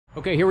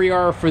Okay, here we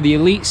are for the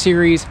Elite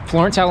Series,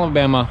 Florence,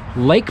 Alabama.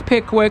 Lake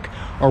Pickwick,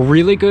 a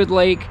really good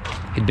lake.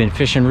 Had been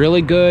fishing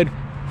really good.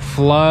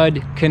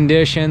 Flood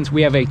conditions.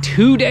 We have a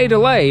 2-day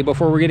delay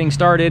before we're getting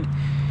started.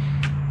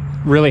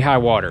 Really high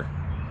water.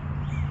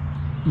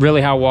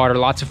 Really high water.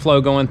 Lots of flow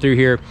going through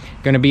here.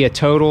 Going to be a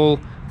total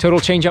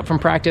change up from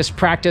practice.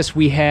 Practice,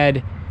 we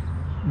had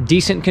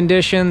decent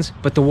conditions,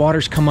 but the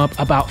water's come up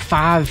about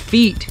 5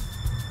 feet.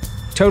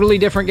 Totally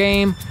different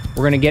game.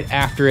 We're going to get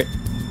after it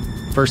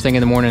first thing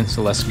in the morning,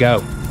 so let's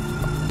go.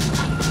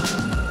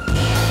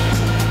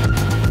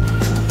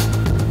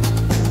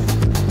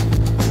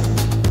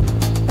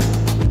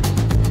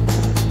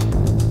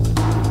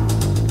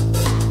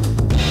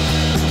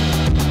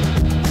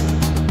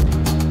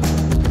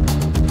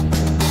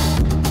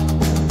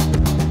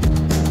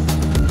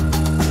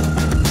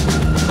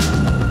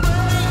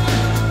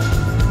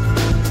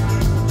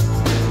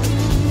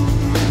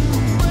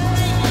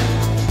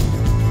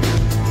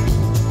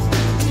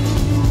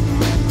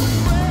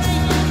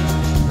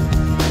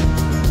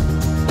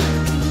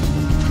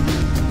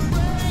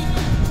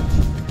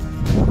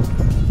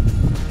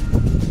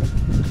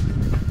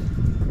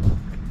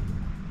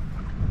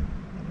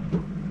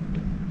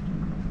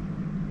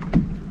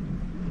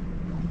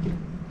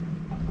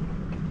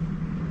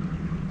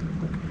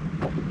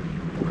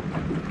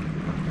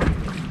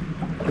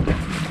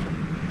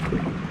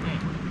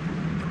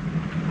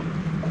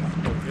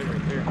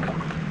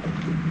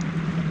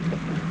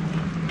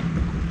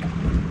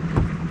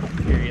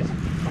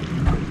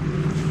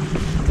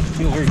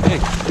 Very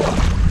big.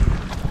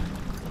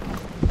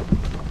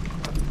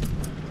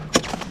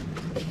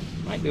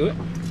 Might do it.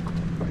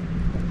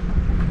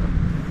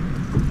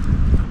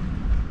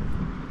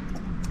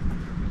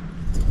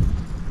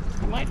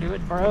 Might do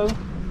it, bro. No,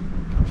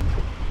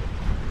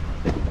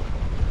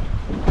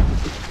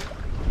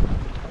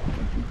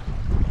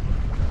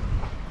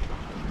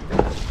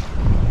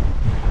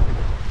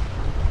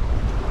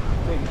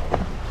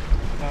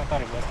 I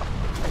thought it was.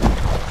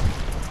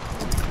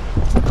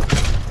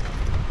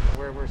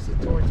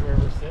 Towards where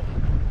we're sitting,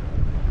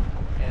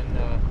 and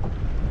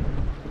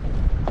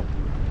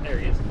there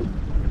he is.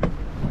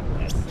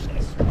 That's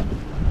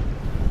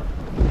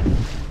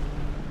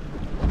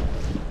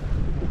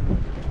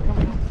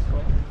coming out this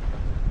way.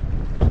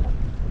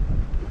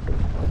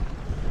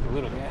 A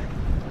little guy,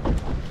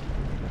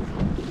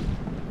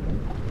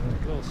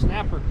 little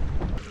snapper.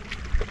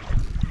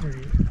 There he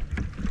is.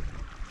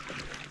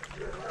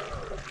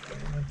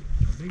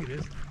 How big it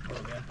is. Oh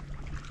yeah.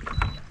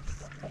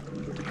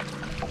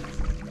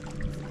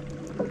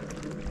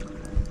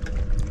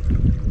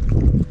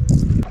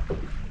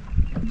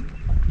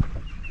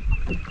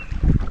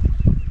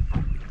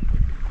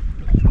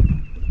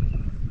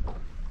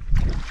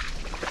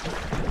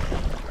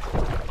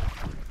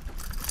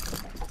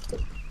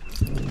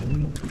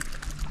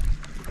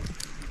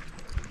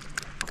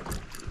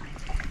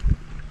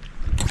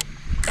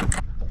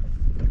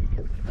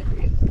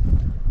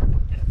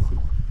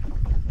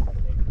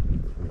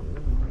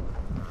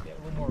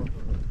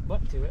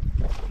 To it.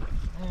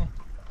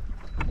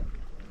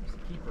 It's a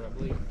keeper, I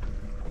believe.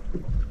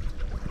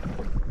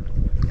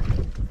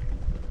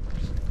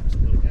 There's a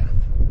little guy.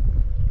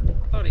 I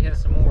thought he had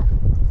some more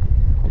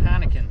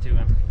Heineken to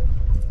him,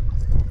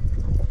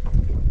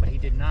 but he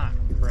did not,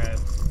 bro.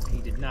 He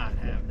did not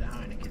have the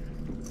Heineken.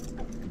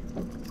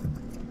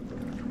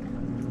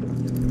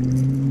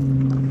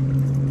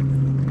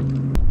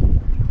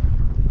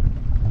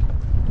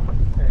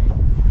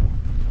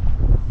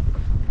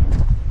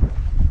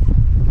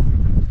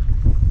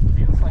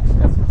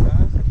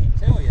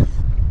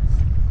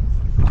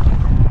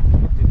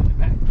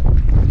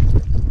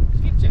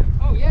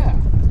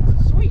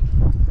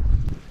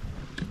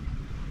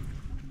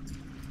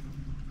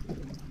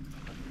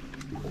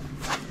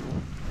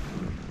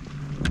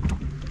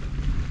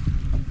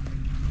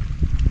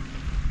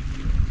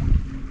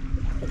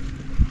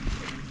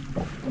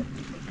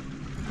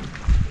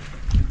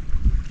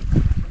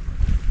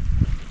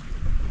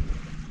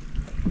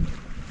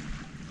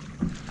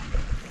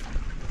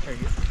 There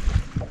you go.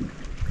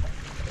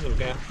 Little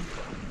guy.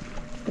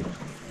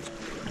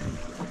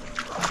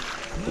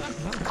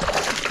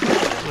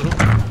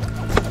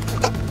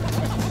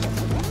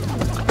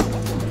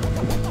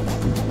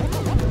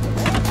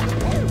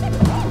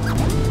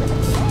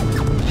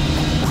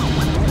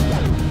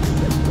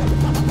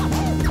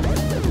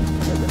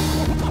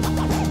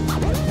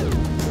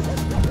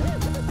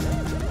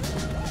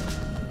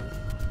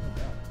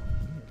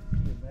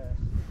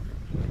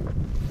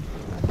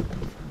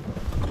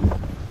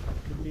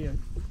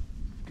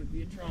 Could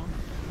be a drum.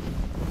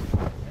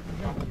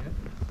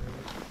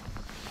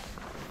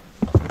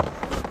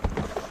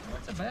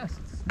 That's a bass.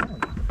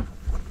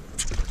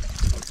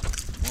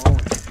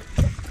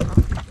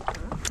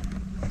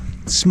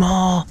 It's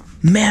small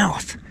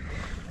mouth.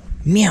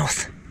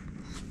 Mouth.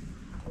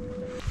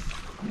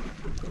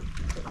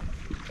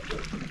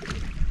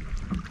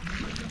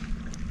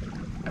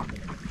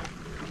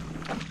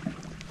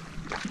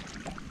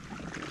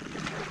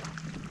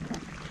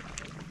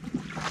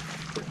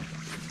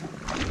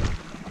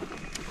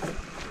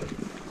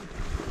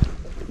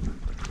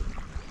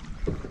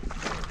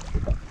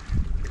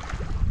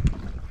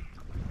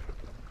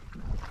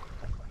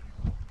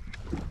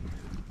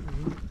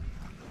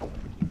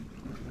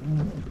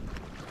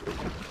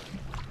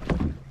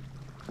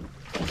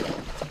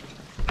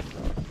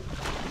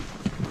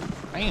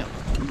 Bam.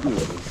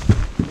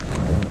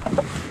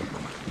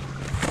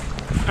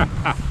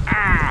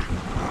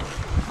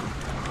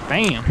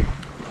 Bam.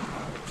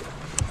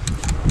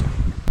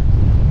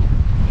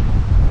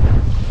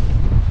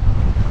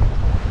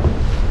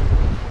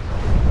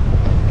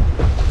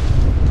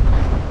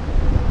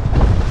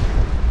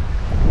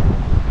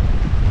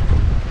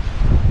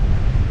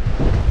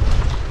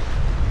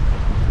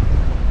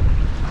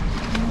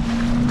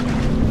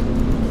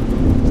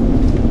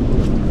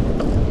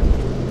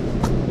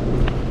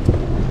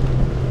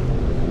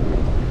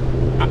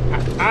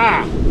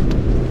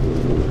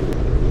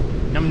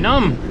 Num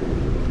num.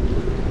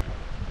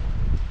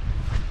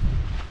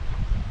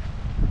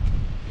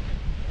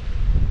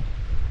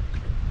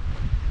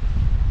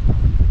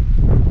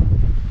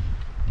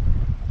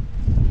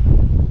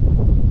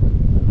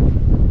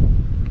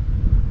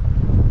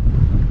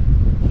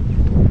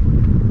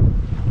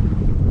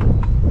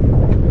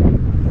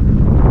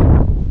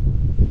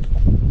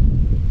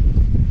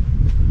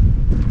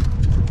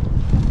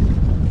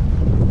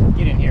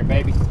 Get in here,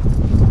 baby.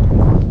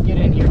 Get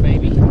in here,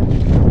 baby.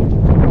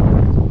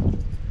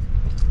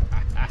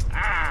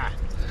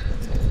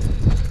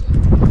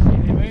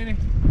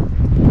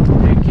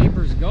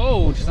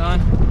 Gold,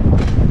 son.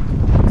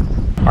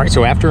 All right,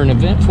 so after an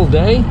eventful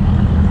day,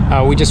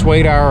 we just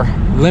weighed our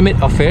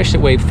limit of fish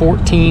that weighed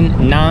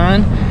 14.9.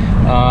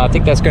 I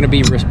think that's going to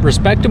be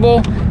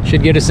respectable.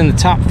 Should get us in the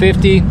top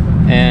 50,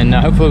 and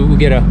hopefully we'll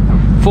get a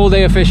full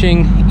day of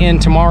fishing in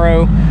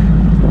tomorrow,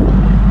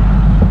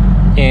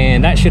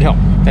 and that should help.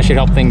 That should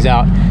help things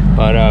out,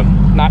 but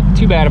not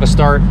too bad of a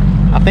start.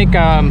 I think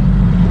I'm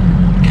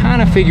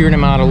kind of figuring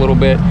them out a little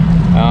bit.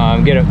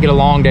 Get a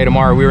long day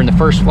tomorrow. We were in the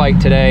first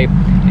flight today,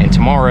 and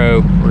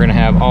tomorrow we're gonna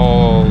have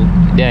all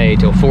day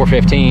till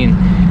 4:15,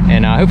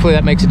 and hopefully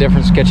that makes a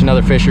difference. Catch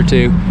another fish or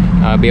two,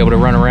 be able to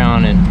run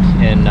around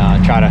and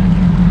try to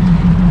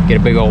get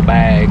a big old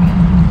bag.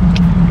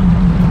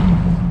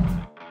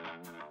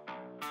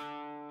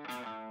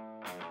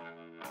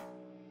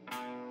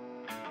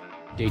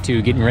 Day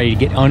 2 getting ready to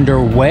get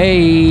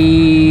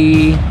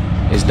underway.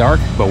 It's dark,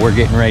 but we're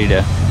getting ready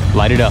to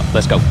light it up.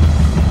 Let's go.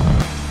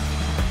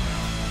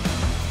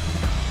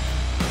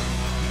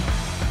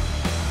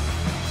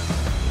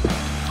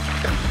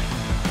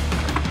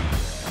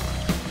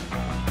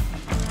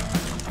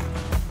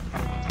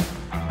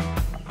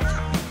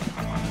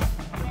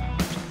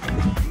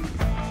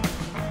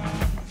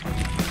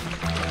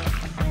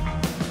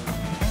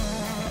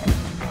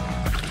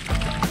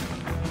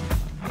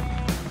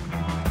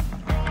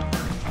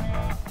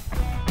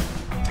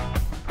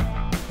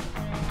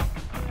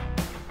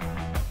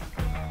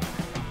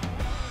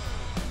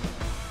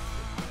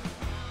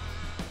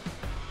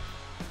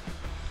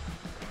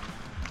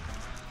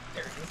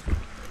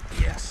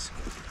 Yes.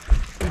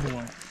 Good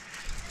one.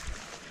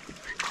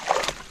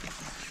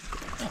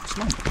 Oh,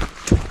 small.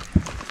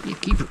 Yeah,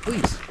 keep it,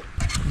 please.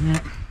 Yeah.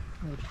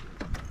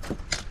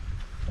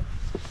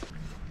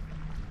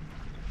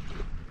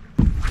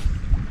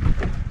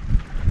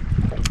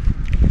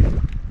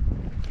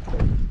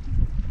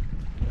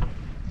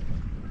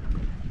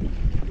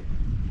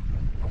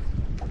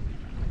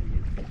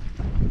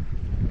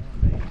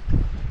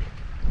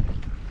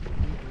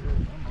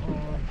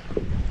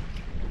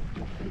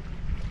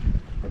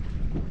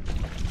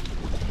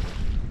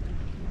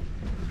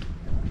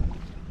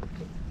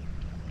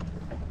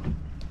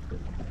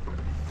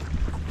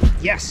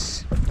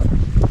 Yes.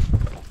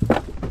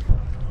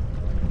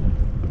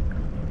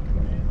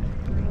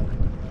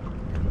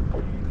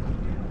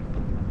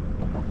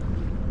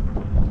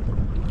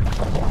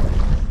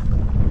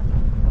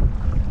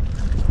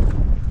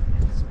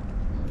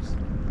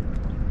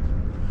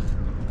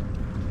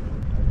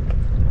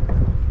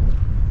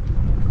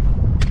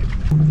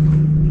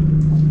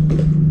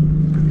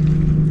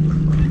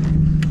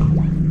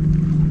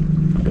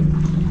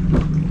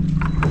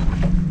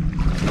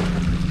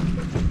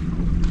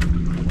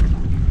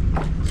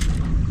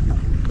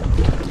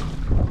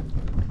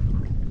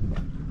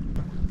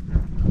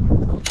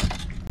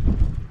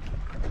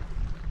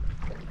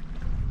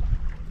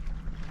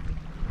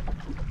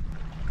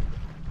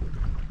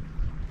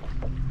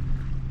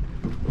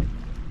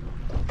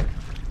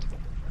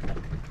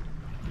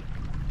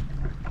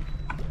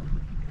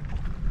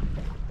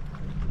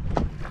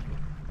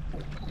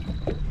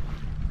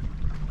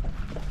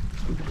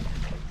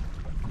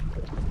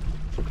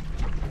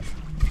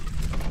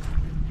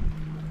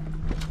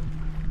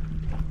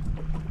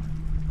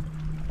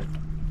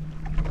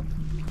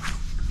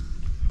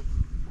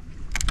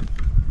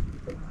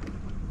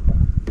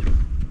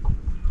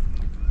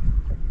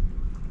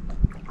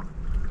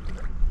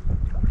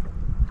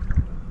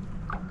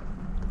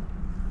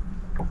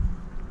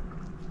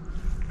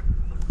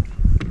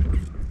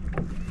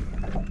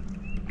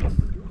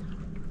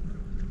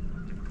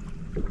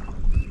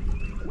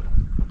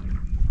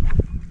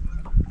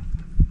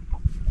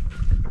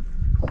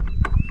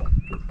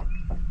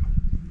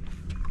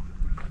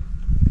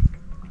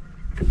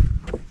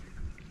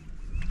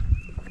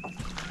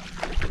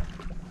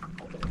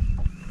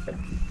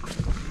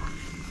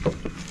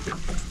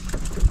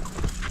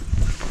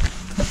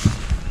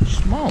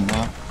 on,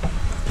 Ma.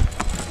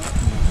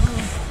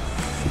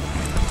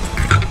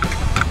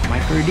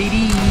 Micro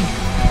DD.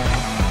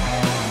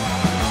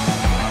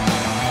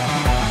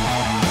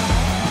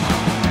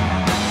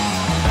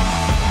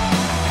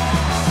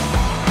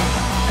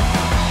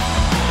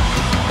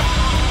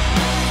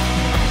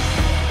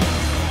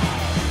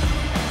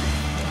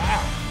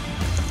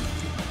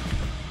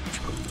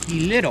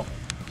 You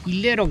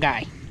little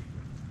guy.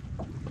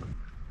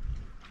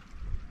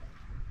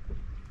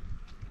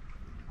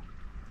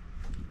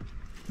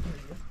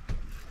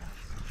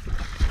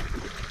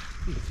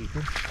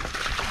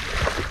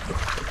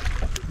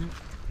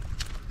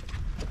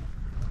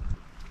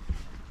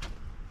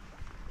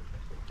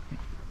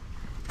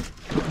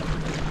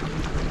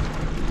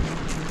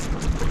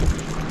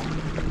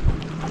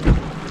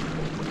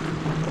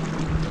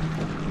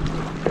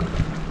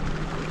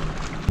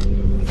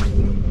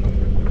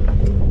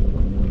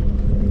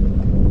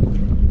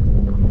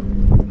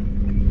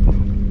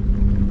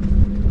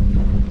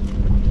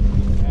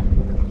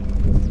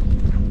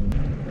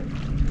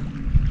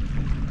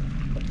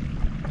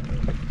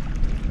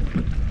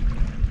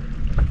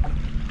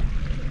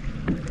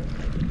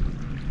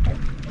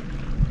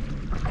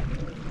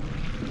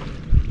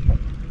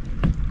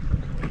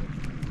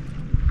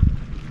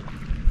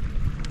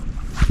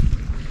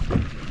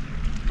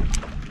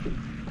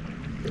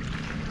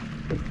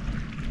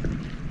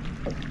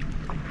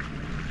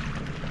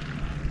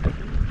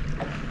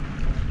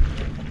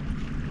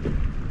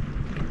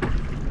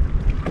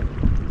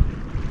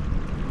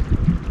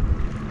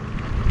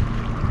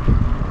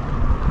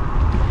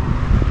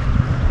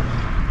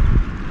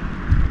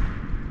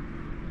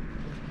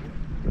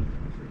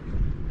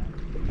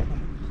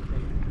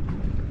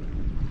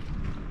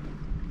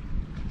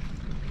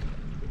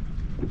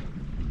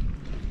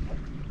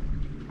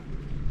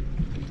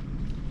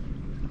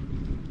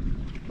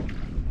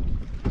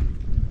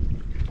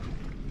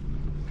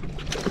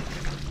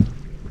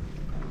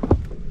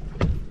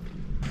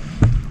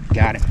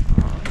 Got him.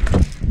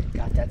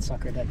 Got that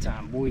sucker that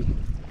time, boy.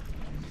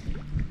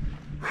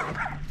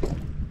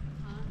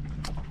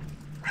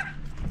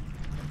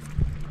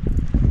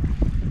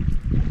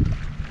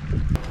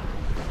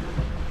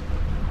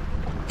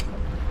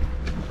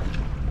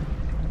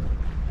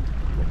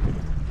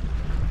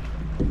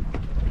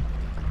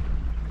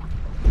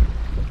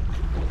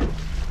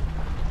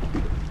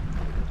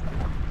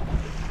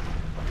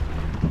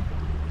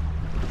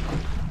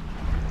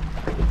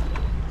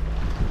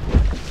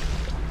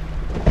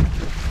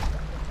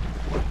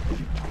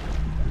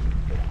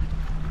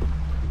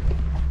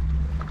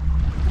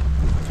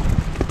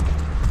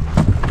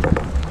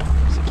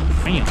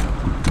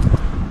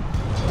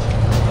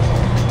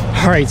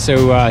 All right,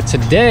 so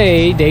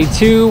today, day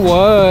 2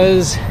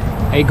 was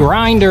a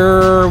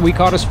grinder. We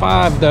caught us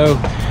 5 though,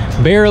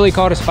 barely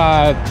caught us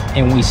 5,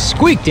 and we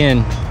squeaked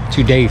in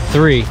to day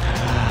 3.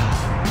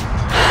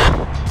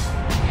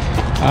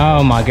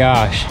 Oh my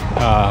gosh.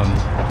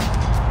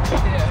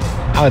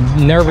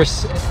 I'm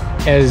nervous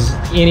as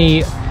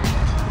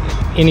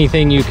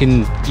anything you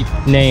can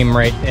name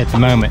right at the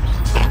moment.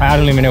 I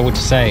don't even know what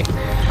to say.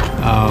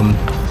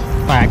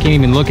 I can't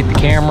even look at the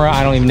camera.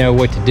 I don't even know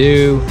what to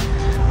do.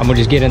 I'm gonna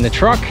just get in the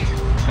truck.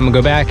 I'm gonna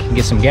go back and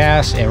get some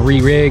gas and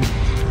re-rig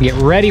and get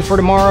ready for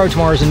tomorrow.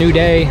 Tomorrow's a new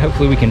day.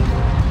 Hopefully we can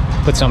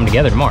put something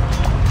together tomorrow.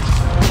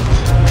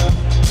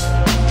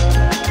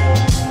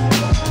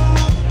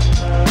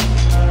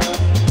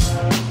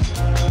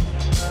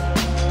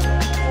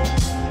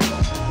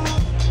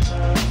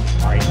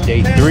 All right,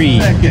 day 3.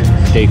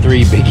 Day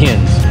 3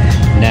 begins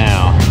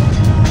now.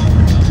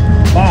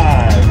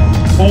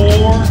 5,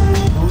 4,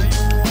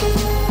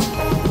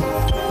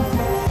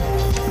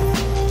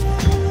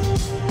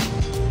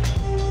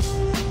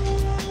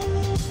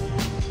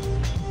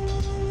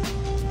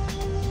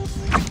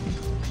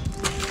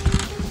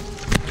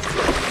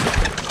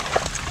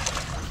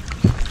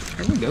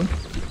 go.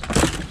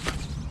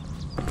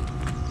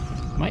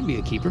 Might be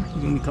a keeper.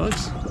 You gonna be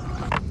close?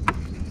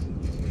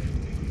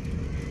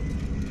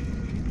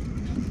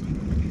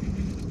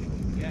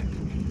 Yeah.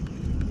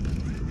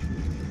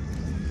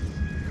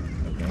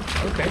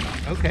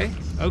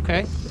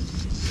 Okay.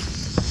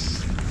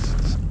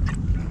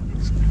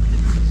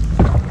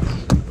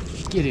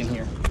 Get in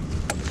here.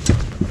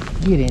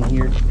 Get in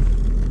here.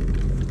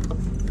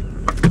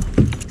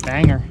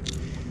 Banger.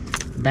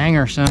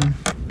 Banger, son.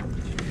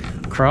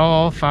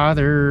 Crawl,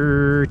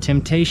 father,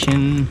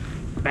 temptation,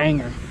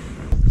 banger.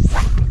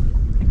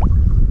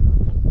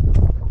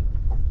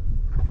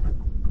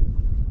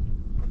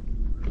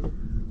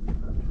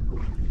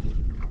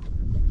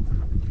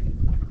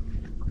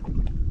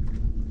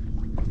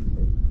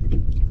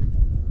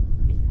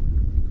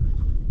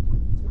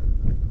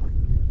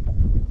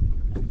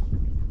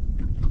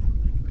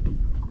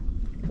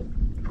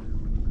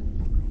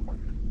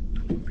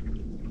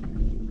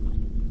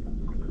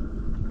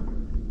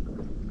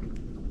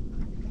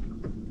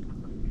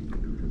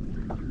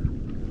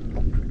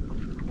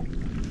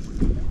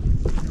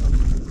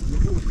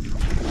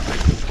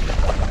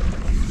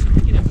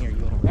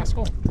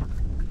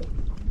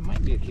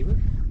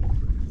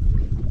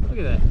 Look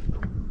at that.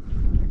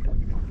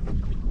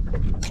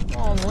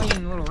 Come on,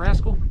 lean, little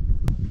rascal.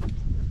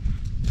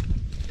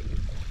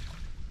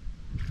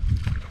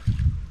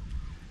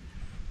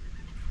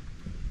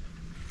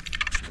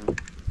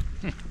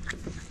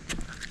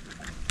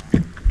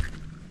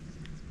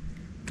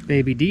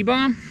 Baby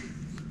D-bomb,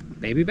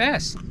 baby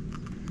bass.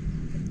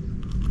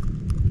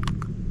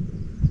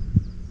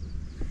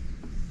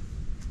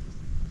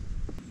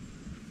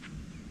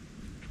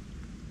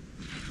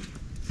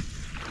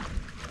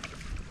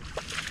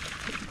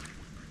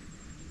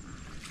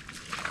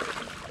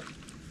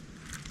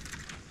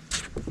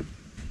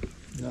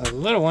 Another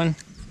little one.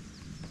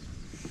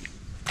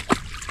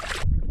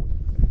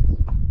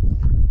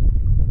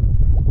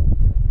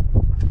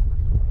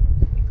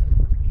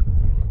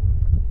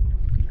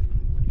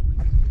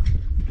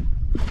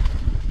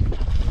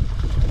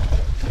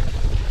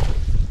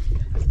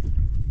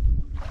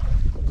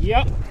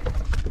 Yep.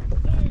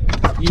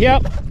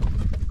 Yep.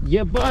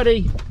 Yeah,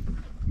 buddy.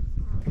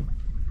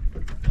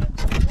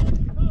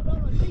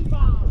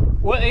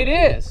 Well, it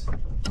is.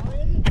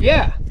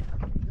 Yeah.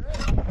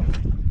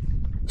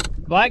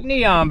 Black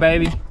neon,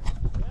 baby.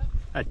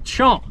 A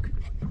chunk.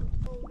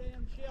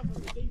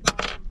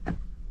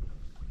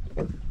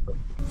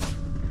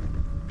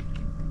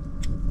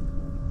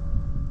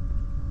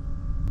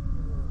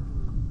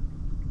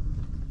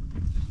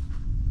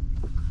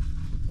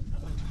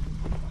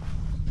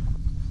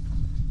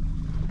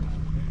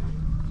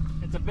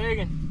 It's a big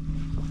one.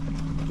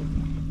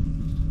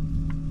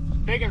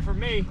 Big one for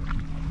me.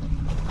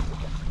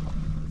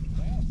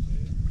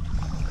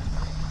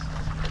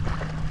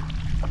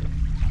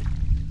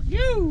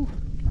 You.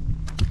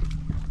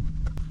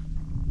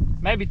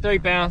 Maybe 3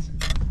 pounds.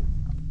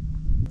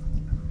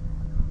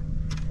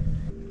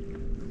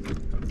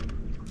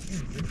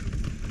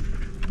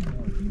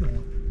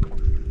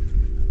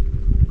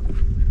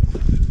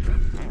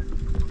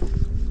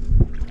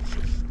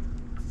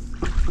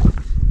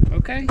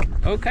 Okay,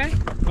 okay,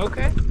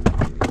 okay.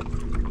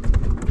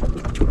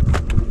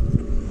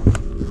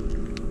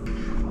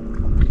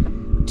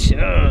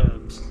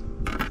 Chubs.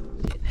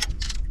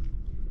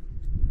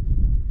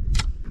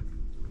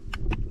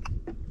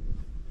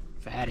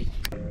 Fatty.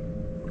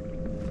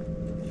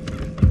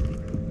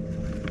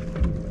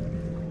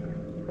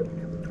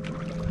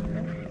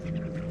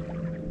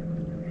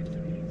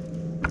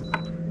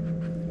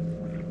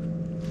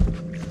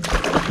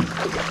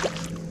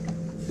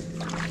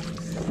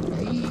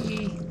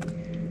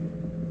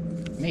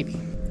 Maybe.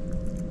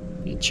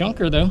 Be a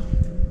chunker though.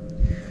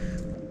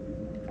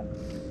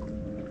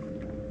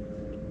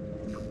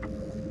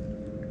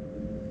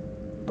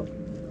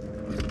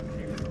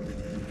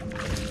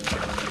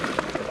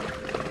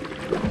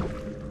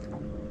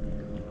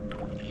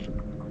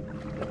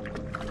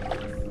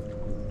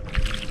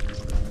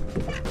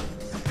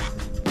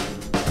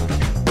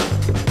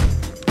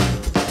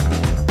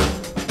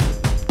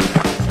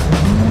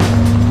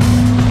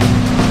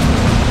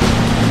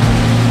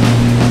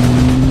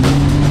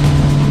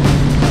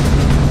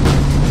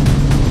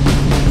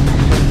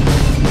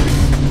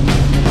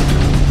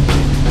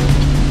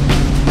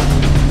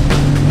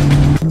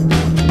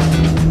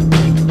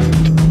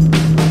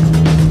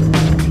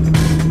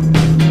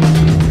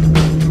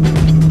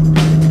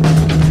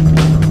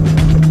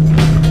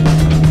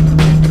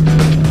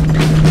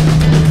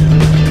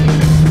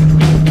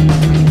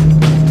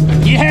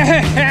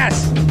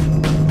 Yes!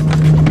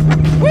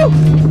 Woo!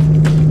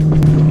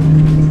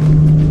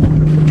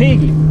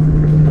 Piggy.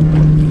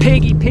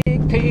 Piggy,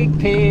 pig, pig,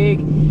 pig.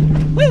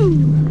 Woo!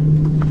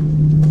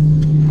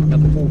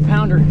 Another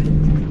 4-pounder.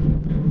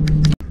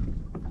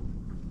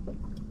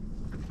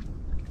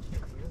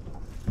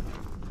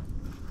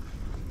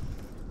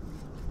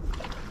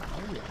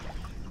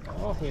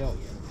 Oh, hell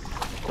yeah.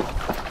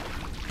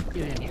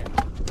 Get in here.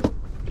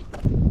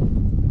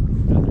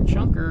 Another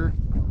chunker.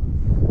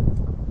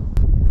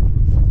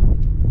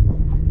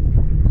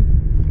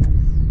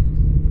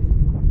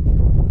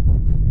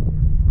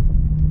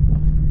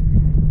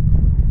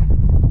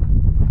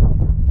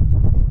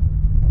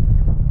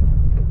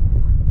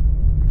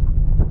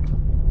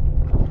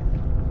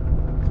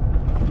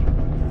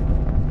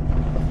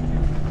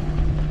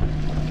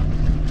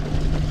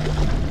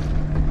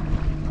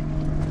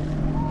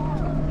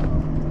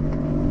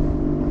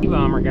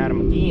 Bomber got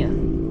him again.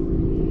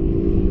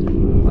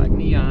 Like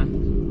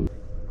neon.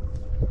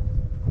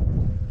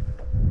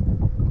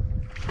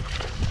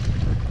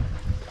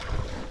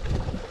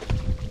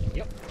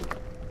 Yep.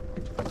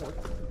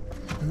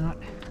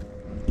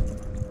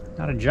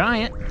 Not a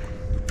giant,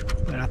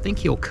 but I think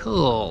he'll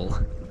cull.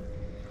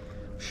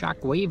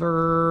 Shock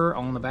waver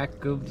on the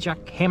back of the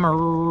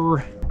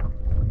jackhammer.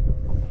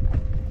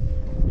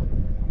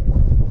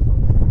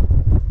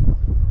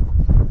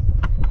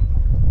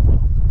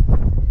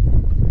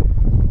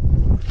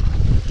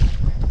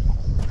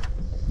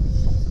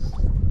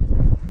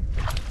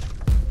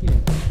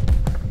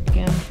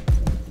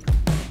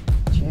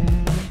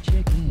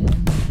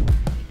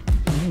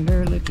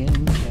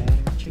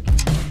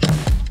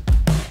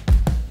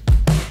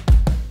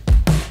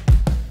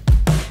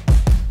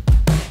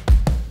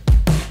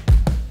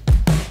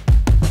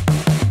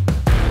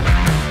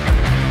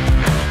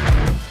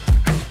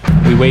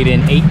 weighed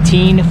in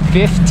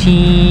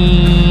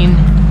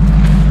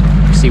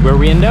 1815. See where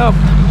we end up.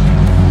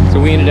 So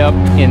we ended up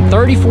in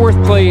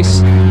 34th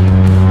place.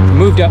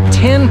 Moved up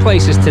 10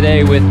 places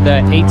today with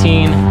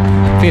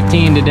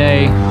 1815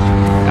 today,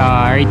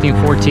 or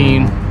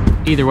 1814.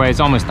 Either way, it's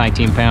almost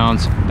 19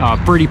 pounds.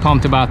 Pretty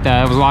pumped about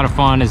that. It was a lot of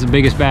fun. It's the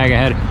biggest bag I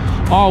had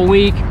all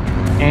week.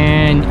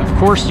 And of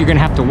course, you're gonna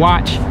have to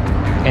watch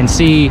and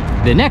see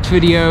the next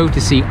video to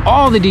see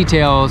all the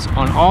details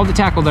on all the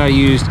tackle that I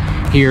used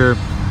here,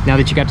 now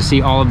that you got to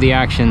see all of the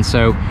action.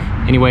 So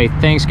anyway,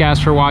 thanks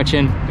guys for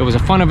watching. It was a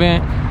fun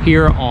event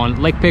here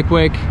on Lake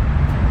Pickwick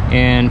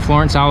in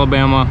Florence,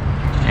 Alabama.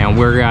 And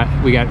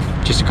we got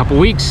just a couple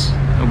weeks.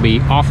 We'll be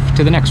off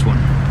to the next one.